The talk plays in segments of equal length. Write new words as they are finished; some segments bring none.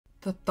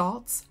The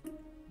thoughts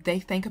they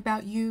think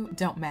about you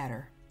don't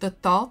matter. The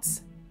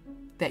thoughts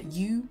that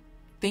you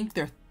think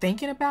they're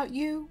thinking about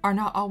you are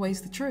not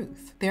always the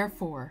truth.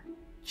 Therefore,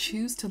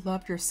 choose to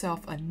love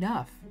yourself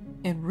enough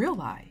and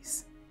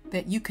realize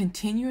that you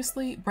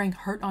continuously bring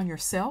hurt on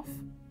yourself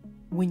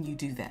when you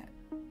do that.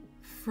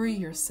 Free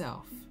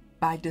yourself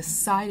by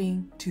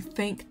deciding to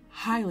think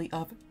highly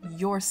of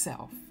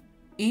yourself.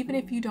 Even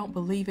if you don't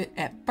believe it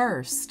at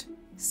first,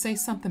 say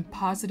something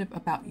positive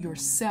about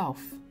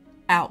yourself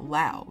out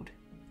loud.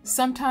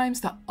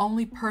 Sometimes the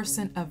only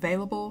person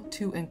available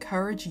to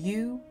encourage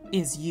you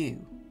is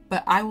you.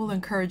 But I will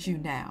encourage you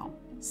now.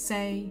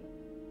 Say,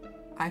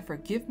 I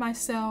forgive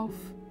myself,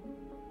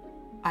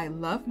 I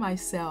love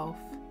myself,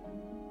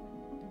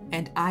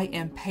 and I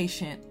am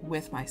patient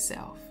with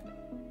myself.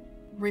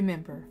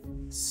 Remember,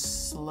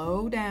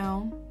 slow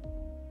down,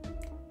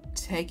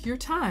 take your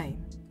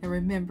time, and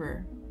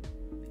remember,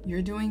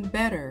 you're doing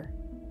better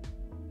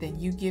than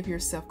you give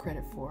yourself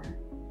credit for.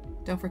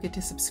 Don't forget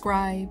to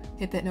subscribe,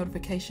 hit that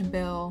notification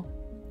bell,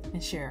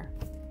 and share.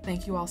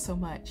 Thank you all so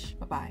much.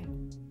 Bye-bye.